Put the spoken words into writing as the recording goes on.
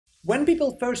When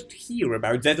people first hear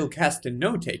about Zettelkasten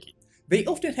note-taking, they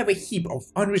often have a heap of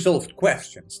unresolved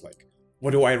questions like,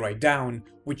 what do I write down,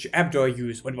 which app do I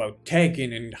use, what about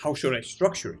tagging, and how should I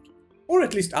structure it? Or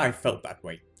at least I felt that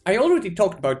way. I already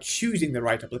talked about choosing the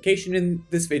right application in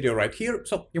this video right here,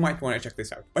 so you might want to check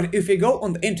this out. But if you go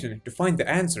on the internet to find the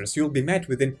answers, you'll be met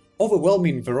with an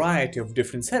overwhelming variety of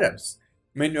different setups,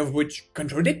 many of which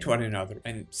contradict one another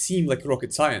and seem like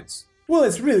rocket science. Well,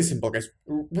 it's really simple, guys,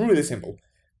 really simple.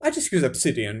 I just use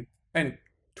Obsidian and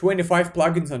 25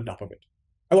 plugins on top of it,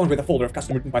 along with a folder of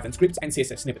custom written Python scripts and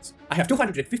CSS snippets. I have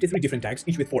 253 different tags,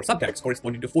 each with 4 subtags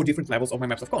corresponding to 4 different levels of my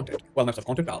maps of content, while maps of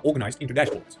content are organized into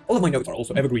dashboards. All of my notes are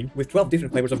also evergreen, with 12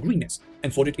 different flavors of greenness,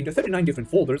 and sorted into 39 different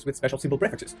folders with special symbol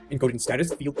prefixes, encoding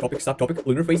status, field, topic, subtopic,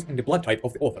 lunar phase, and the blood type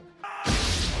of the author.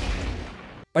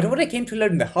 But what I came to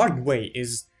learn the hard way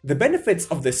is the benefits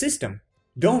of the system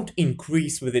don't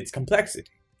increase with its complexity.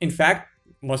 In fact,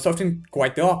 most often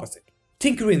quite the opposite.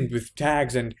 Tinkering with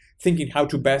tags and thinking how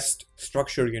to best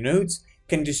structure your notes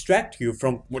can distract you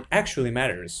from what actually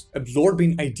matters,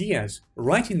 absorbing ideas,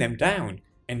 writing them down,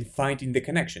 and finding the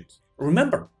connections.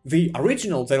 Remember, the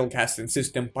original Zettelkasten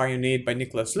system pioneered by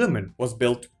Niklas Luhmann was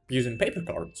built using paper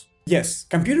cards. Yes,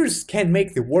 computers can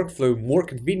make the workflow more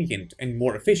convenient and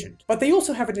more efficient, but they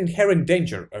also have an inherent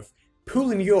danger of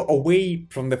pulling you away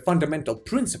from the fundamental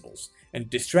principles and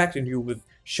distracting you with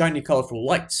shiny colorful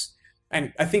lights.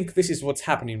 And I think this is what's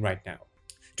happening right now.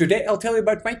 Today I'll tell you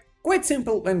about my quite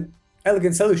simple and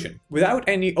elegant solution, without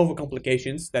any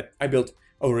overcomplications, that I built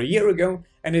over a year ago,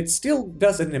 and it still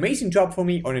does an amazing job for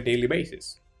me on a daily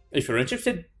basis. If you're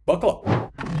interested, buckle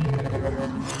up.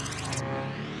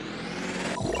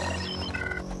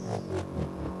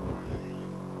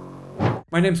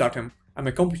 My name's Artem. I'm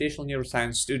a computational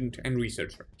neuroscience student and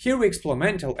researcher. Here we explore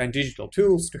mental and digital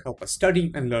tools to help us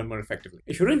study and learn more effectively.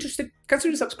 If you're interested,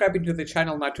 consider subscribing to the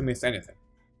channel not to miss anything.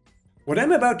 What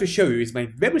I'm about to show you is my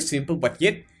very simple but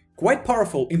yet quite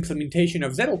powerful implementation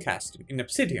of Zettelkasten in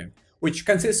Obsidian, which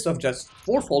consists of just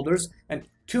 4 folders and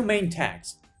 2 main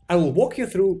tags. I will walk you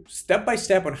through step by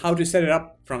step on how to set it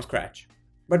up from scratch.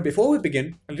 But before we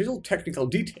begin, a little technical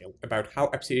detail about how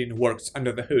Obsidian works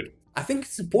under the hood. I think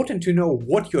it's important to know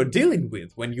what you're dealing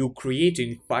with when you're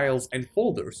creating files and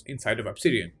folders inside of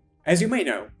Obsidian. As you may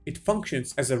know, it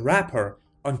functions as a wrapper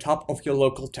on top of your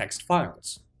local text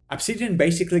files. Obsidian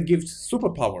basically gives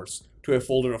superpowers to a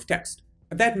folder of text.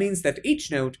 That means that each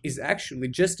note is actually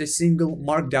just a single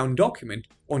markdown document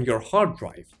on your hard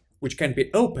drive, which can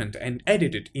be opened and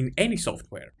edited in any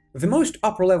software. The most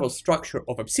upper-level structure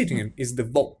of Obsidian is the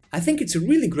vault. I think it's a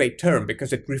really great term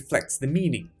because it reflects the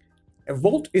meaning. A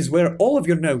vault is where all of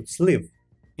your notes live.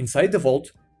 Inside the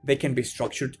vault, they can be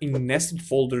structured in nested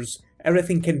folders,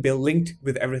 everything can be linked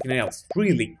with everything else,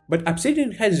 freely. But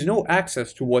Obsidian has no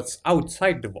access to what's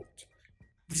outside the vault.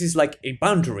 This is like a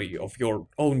boundary of your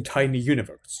own tiny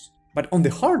universe. But on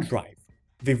the hard drive,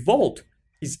 the vault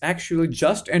is actually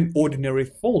just an ordinary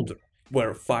folder,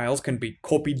 where files can be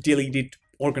copied, deleted,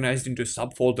 organized into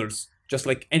subfolders, just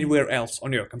like anywhere else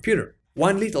on your computer.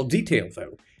 One little detail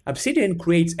though, Obsidian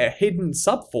creates a hidden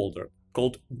subfolder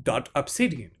called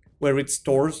 .obsidian, where it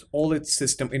stores all its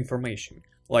system information,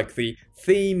 like the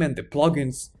theme and the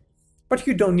plugins, but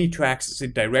you don't need to access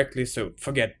it directly, so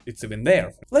forget it's even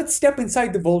there. Let's step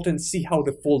inside the vault and see how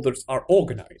the folders are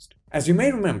organized. As you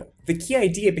may remember, the key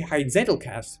idea behind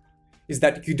Zettelkasten is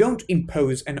that you don't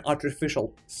impose an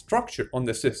artificial structure on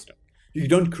the system. You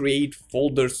don't create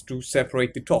folders to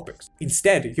separate the topics.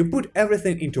 Instead, you put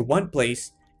everything into one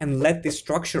place and let the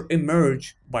structure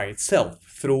emerge by itself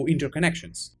through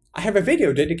interconnections. I have a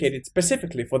video dedicated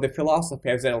specifically for the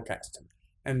philosophy of Zettelkasten,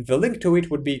 and the link to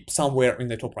it would be somewhere in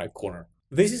the top right corner.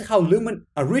 This is how Luhmann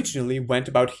originally went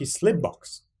about his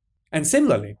slipbox. And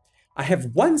similarly, I have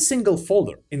one single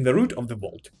folder in the root of the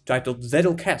vault titled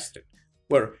Zettelkasten,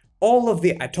 where all of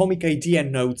the atomic idea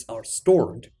nodes are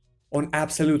stored on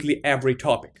absolutely every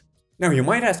topic. Now you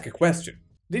might ask a question.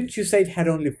 Didn't you say it had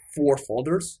only 4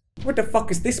 folders? What the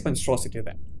fuck is this monstrosity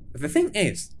then? The thing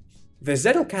is, the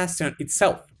Zettelkasten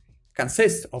itself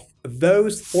consists of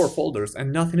those 4 folders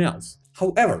and nothing else.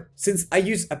 However, since I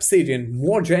use Obsidian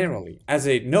more generally as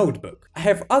a notebook, I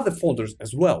have other folders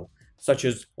as well, such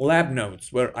as lab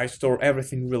notes where I store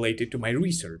everything related to my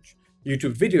research,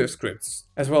 YouTube video scripts,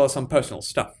 as well as some personal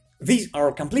stuff. These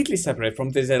are completely separate from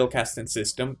the Zettelkasten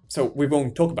system, so we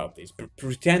won't talk about these,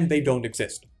 pretend they don't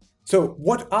exist. So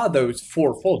what are those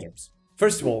 4 folders?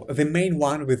 First of all, the main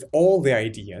one with all the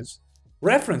ideas.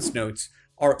 Reference notes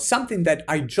are something that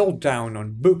I jot down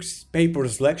on books,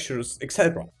 papers, lectures,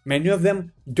 etc. Many of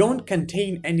them don't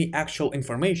contain any actual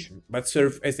information, but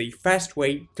serve as a fast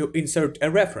way to insert a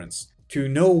reference, to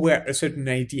know where a certain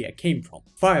idea came from.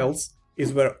 Files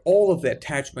is where all of the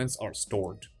attachments are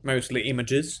stored, mostly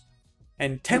images,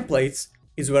 and templates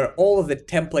is where all of the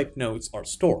template nodes are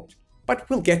stored. But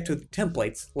we'll get to the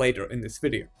templates later in this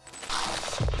video.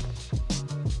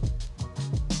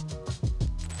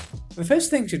 The first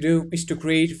thing to do is to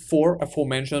create 4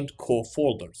 aforementioned core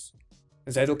folders: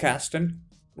 Zettelkasten,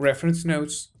 reference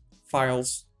nodes,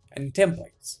 files, and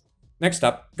templates. Next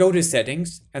up, go to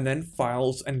Settings and then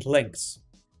Files and Links.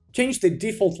 Change the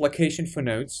default location for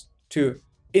nodes to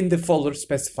in the folder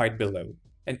specified below,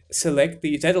 and select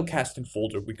the Zettelkasten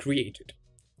folder we created.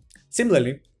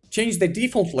 Similarly, change the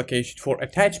default location for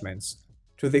attachments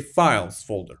to the Files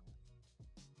folder.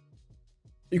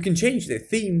 You can change the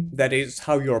theme, that is,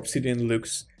 how your Obsidian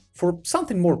looks, for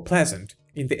something more pleasant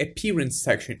in the Appearance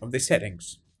section of the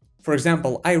settings. For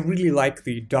example, I really like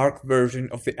the dark version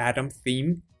of the Atom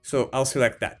theme, so I'll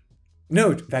select that.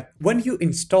 Note that when you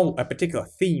install a particular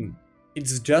theme,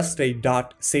 it's just a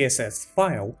 .css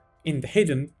file in the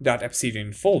hidden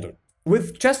 .obsidian folder.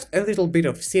 With just a little bit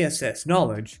of CSS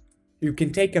knowledge, you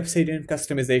can take Obsidian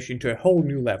customization to a whole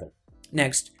new level.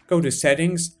 Next, go to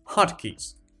Settings,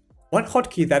 Hotkeys. One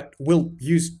hotkey that we'll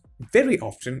use very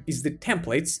often is the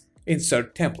Templates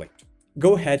Insert Template.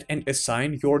 Go ahead and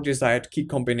assign your desired key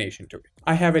combination to it.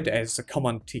 I have it as a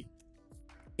Command T.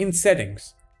 In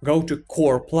Settings, go to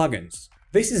Core Plugins.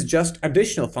 This is just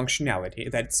additional functionality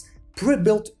that's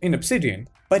pre-built in Obsidian,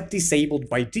 but disabled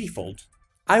by default.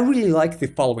 I really like the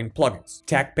following plugins: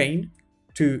 Tag Pane,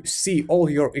 to see all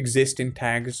your existing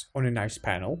tags on a nice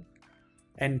panel,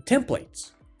 and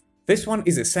Templates. This one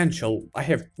is essential. I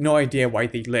have no idea why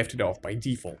they left it off by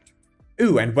default.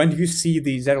 Ooh, and when you see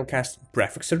the Zettelkasten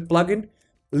Prefixer plugin,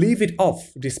 leave it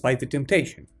off despite the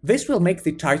temptation. This will make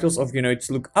the titles of your nodes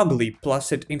look ugly,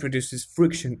 plus it introduces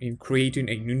friction in creating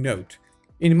a new node.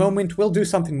 In a moment, we'll do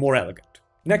something more elegant.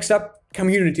 Next up,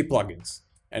 community plugins.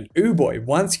 And ooh boy,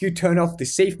 once you turn off the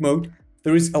safe mode,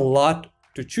 there is a lot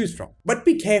to choose from. But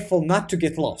be careful not to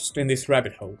get lost in this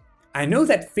rabbit hole. I know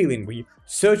that feeling where you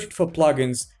searched for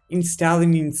plugins,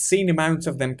 installing insane amounts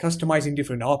of them, customizing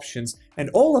different options, and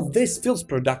all of this feels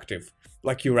productive,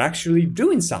 like you're actually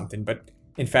doing something, but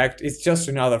in fact, it's just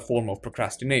another form of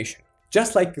procrastination.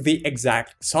 Just like the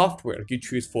exact software you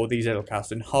choose for the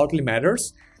Zettelkasten hardly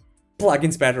matters,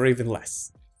 plugins matter even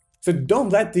less. So don't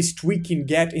let this tweaking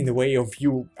get in the way of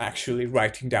you actually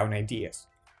writing down ideas.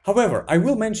 However, I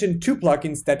will mention 2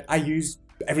 plugins that I use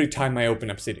every time I open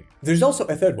Obsidian. There's also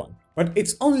a third one, but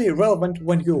it's only relevant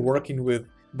when you're working with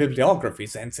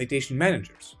bibliographies and citation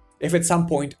managers. If at some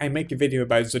point I make a video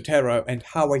about Zotero and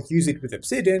how I use it with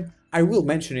Obsidian, I will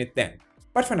mention it then.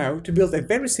 But for now, to build a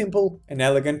very simple and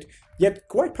elegant, yet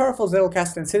quite powerful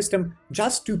Zettelkasten system,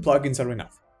 just 2 plugins are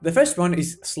enough. The first one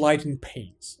is Sliding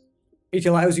Panes. It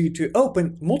allows you to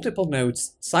open multiple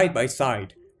nodes side by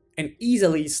side and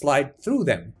easily slide through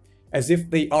them, as if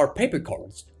they are paper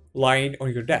cards lying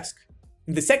on your desk.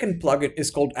 The second plugin is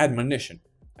called Admonition,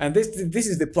 and this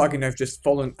is the plugin I've just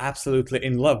fallen absolutely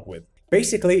in love with.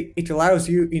 Basically, it allows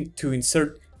you to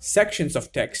insert sections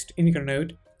of text in your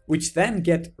node, which then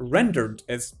get rendered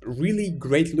as really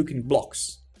great looking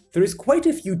blocks. There is quite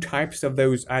a few types of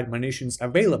those admonitions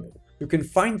available. You can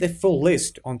find the full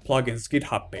list on Plugins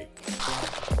GitHub page.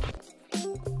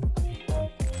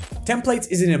 Templates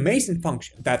is an amazing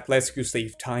function that lets you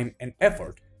save time and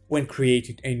effort when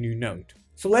creating a new node.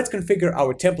 So let's configure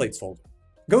our templates folder.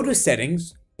 Go to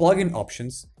Settings, Plugin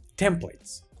Options,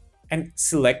 Templates, and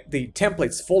select the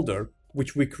Templates folder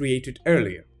which we created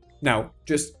earlier. Now,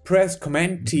 just press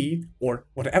Command T or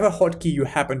whatever hotkey you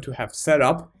happen to have set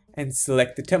up and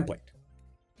select the template.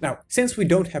 Now, since we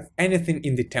don't have anything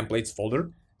in the Templates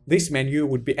folder, this menu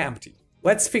would be empty.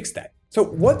 Let's fix that. So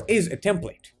what is a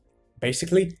template?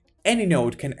 Basically, any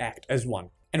node can act as one.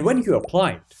 And when you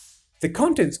apply it, the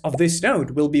contents of this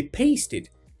node will be pasted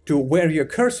to where your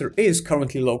cursor is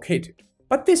currently located.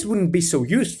 But this wouldn't be so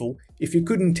useful if you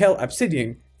couldn't tell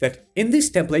Obsidian that in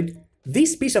this template,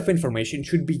 this piece of information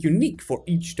should be unique for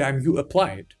each time you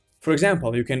apply it. For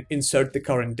example, you can insert the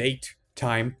current date,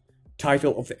 time,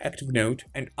 title of the active node,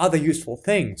 and other useful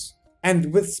things.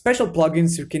 And with special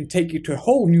plugins, you can take it to a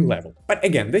whole new level. But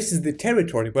again, this is the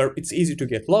territory where it's easy to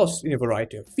get lost in a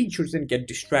variety of features and get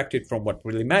distracted from what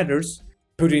really matters,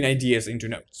 putting ideas into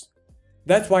notes.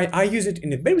 That's why I use it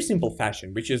in a very simple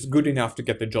fashion, which is good enough to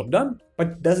get the job done,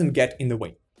 but doesn't get in the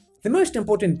way. The most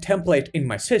important template in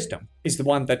my system is the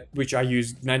one which I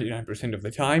use 99% of the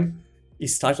time,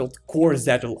 is titled Core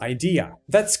Zettel Idea.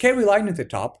 That scary line at the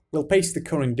top will paste the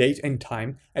current date and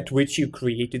time at which you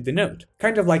created the node,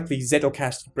 kind of like the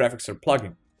Zettelkasten Prefixer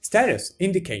plugin. Status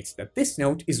indicates that this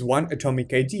node is one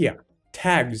atomic idea,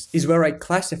 Tags is where I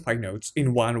classify notes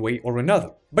in one way or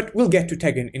another, but we'll get to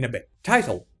tagging in a bit.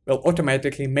 Title will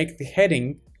automatically make the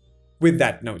heading with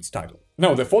that note's title.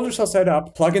 Now the folders are set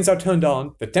up, plugins are turned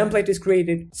on, the template is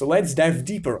created, so let's dive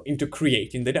deeper into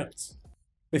creating the notes.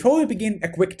 Before we begin, a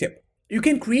quick tip. You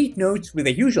can create notes with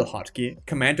the usual hotkey,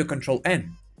 Command or Control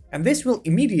N, and this will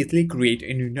immediately create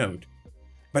a new note.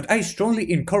 But I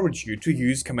strongly encourage you to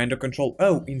use Command or Control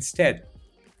O instead.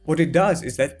 What it does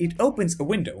is that it opens a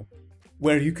window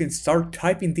where you can start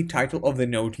typing the title of the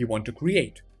note you want to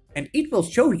create, and it will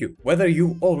show you whether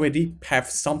you already have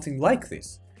something like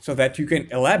this, so that you can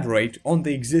elaborate on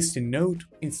the existing note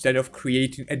instead of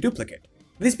creating a duplicate.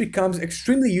 This becomes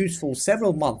extremely useful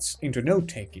several months into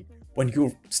note-taking, when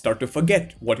you start to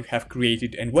forget what you have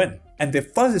created and when. And the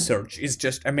fuzzy search is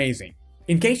just amazing.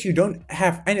 In case you don't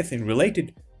have anything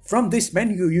related, from this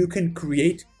menu you can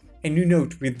create a new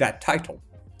note with that title.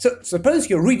 So suppose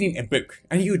you're reading a book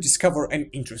and you discover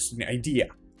an interesting idea.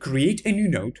 Create a new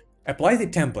note, apply the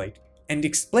template, and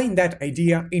explain that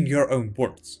idea in your own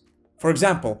words. For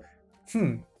example,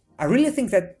 I really think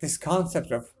that this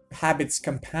concept of habits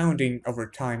compounding over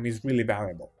time is really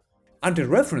valuable. Under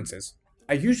references,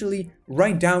 I usually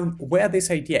write down where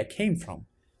this idea came from,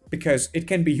 because it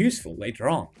can be useful later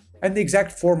on. And the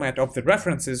exact format of the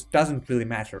references doesn't really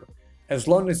matter, as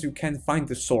long as you can find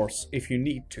the source if you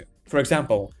need to. For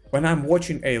example, when I'm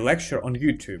watching a lecture on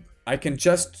YouTube, I can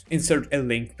just insert a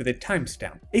link with a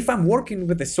timestamp. If I'm working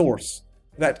with a source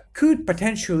that could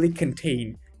potentially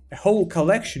contain a whole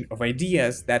collection of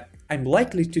ideas that I'm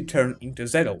likely to turn into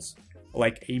Zettels,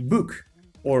 like a book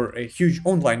or a huge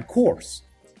online course,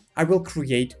 I will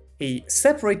create a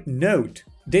separate note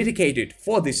dedicated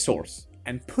for this source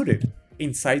and put it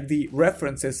inside the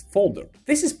references folder.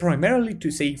 This is primarily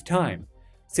to save time,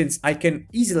 since I can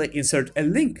easily insert a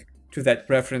link to that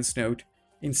reference note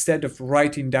instead of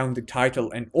writing down the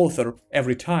title and author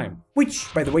every time,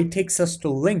 which, by the way, takes us to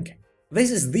linking.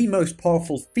 This is the most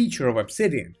powerful feature of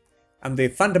Obsidian and the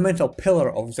fundamental pillar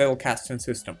of Zettelkasten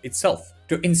system itself.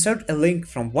 To insert a link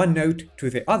from one note to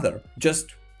the other,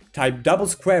 just type double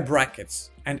square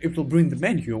brackets and it will bring the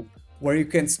menu where you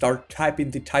can start typing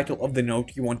the title of the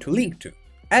note you want to link to.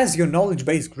 As your knowledge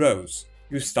base grows,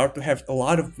 you start to have a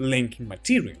lot of linking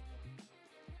material.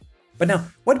 But now,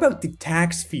 what about the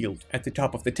tags field at the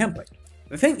top of the template?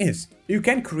 The thing is, you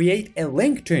can create a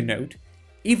link to a note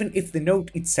even if the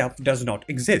note itself does not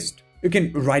exist. You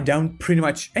can write down pretty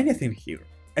much anything here.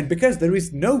 And because there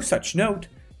is no such note,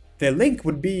 the link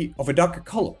would be of a darker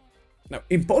color. Now,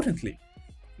 importantly,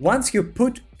 once you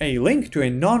put a link to a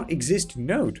non-existing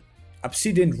note,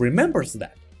 Obsidian remembers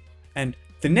that. And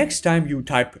the next time you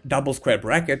type double square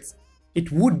brackets,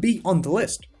 it would be on the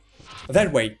list.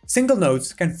 That way, single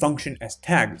notes can function as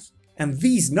tags, and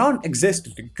these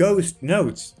non-existent ghost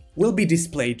notes will be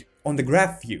displayed on the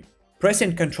graph view.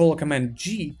 Pressing Ctrl Command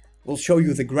G will show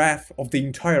you the graph of the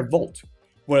entire vault,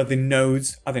 where the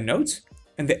nodes are the nodes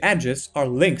and the edges are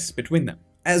links between them.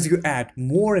 As you add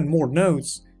more and more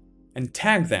nodes and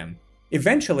tag them,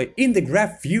 eventually in the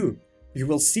graph view you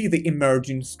will see the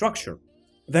emerging structure.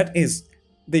 That is,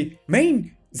 the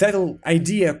main Zettel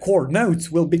idea core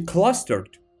nodes will be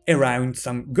clustered around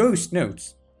some ghost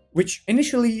nodes, which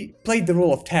initially played the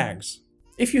role of tags.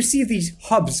 If you see these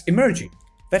hubs emerging,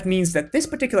 that means that this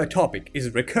particular topic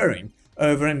is recurring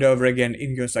over and over again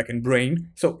in your second brain,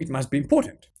 so it must be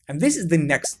important. And this is the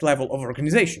next level of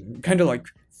organization, kind of like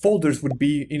folders would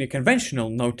be in a conventional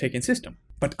note-taking system.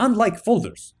 But unlike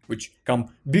folders, which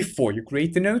come before you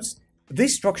create the notes,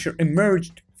 this structure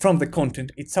emerged from the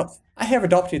content itself. I have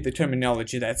adopted the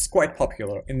terminology that's quite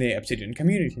popular in the Obsidian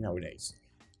community nowadays.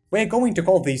 We're going to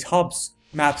call these hubs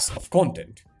maps of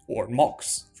content, or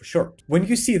MOCs for short. When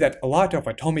you see that a lot of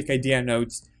atomic idea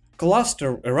nodes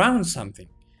cluster around something,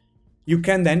 you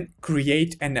can then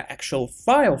create an actual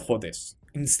file for this,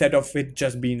 instead of it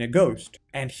just being a ghost.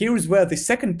 And here's where the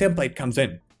second template comes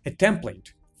in, a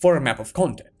template for a map of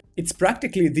content. It's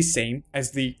practically the same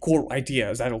as the core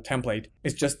idea Zettel template,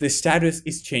 it's just the status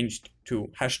is changed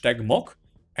to #mock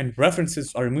and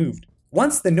references are removed.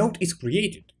 Once the note is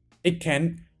created, it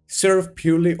can serve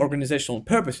purely organizational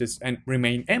purposes and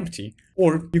remain empty,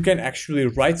 or you can actually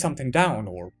write something down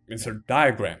or insert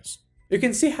diagrams. You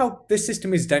can see how this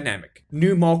system is dynamic.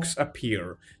 New MOCs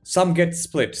appear, some get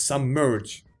split, some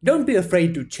merge. Don't be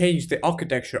afraid to change the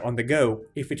architecture on the go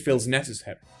if it feels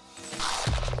necessary.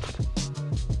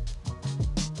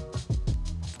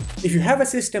 If you have a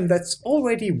system that's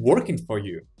already working for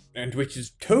you, and which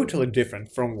is totally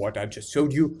different from what I just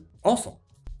showed you, awesome.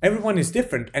 Everyone is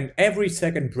different and every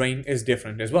second brain is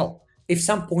different as well. If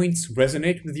some points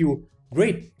resonate with you,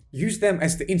 great, Use them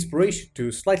as the inspiration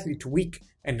to slightly tweak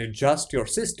and adjust your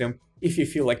system if you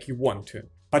feel like you want to.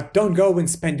 But don't go and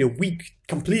spend a week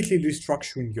completely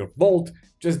restructuring your vault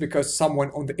just because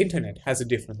someone on the internet has a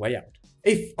different layout.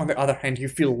 If, on the other hand, you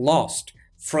feel lost,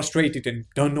 frustrated, and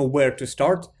don't know where to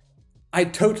start, I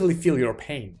totally feel your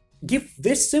pain. Give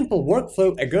this simple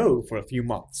workflow a go for a few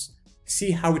months.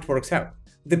 See how it works out.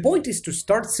 The point is to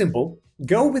start simple,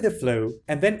 go with the flow,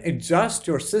 and then adjust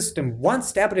your system one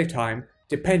step at a time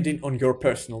depending on your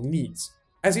personal needs.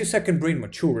 As your second brain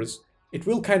matures, it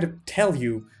will kind of tell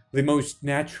you the most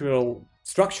natural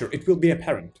structure. It will be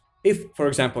apparent. If, for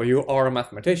example, you are a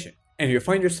mathematician and you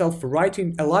find yourself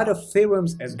writing a lot of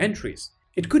theorems as entries,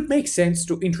 it could make sense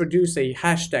to introduce a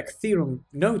 #theorem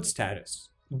node status.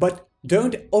 But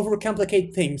don't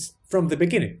overcomplicate things from the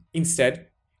beginning. Instead,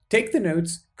 take the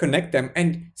nodes, connect them,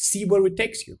 and see where it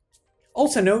takes you.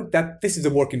 Also note that this is a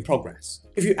work in progress.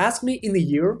 If you ask me in a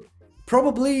year,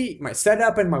 probably my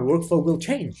setup and my workflow will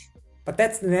change. But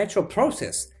that's the natural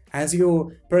process. As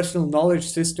your personal knowledge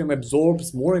system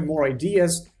absorbs more and more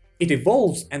ideas, it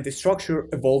evolves and the structure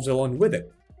evolves along with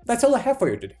it. That's all I have for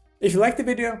you today. If you liked the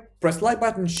video, press the like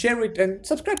button, share it, and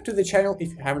subscribe to the channel if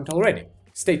you haven't already.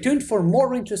 Stay tuned for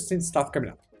more interesting stuff coming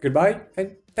up. Goodbye,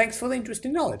 and thanks for the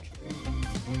interesting knowledge.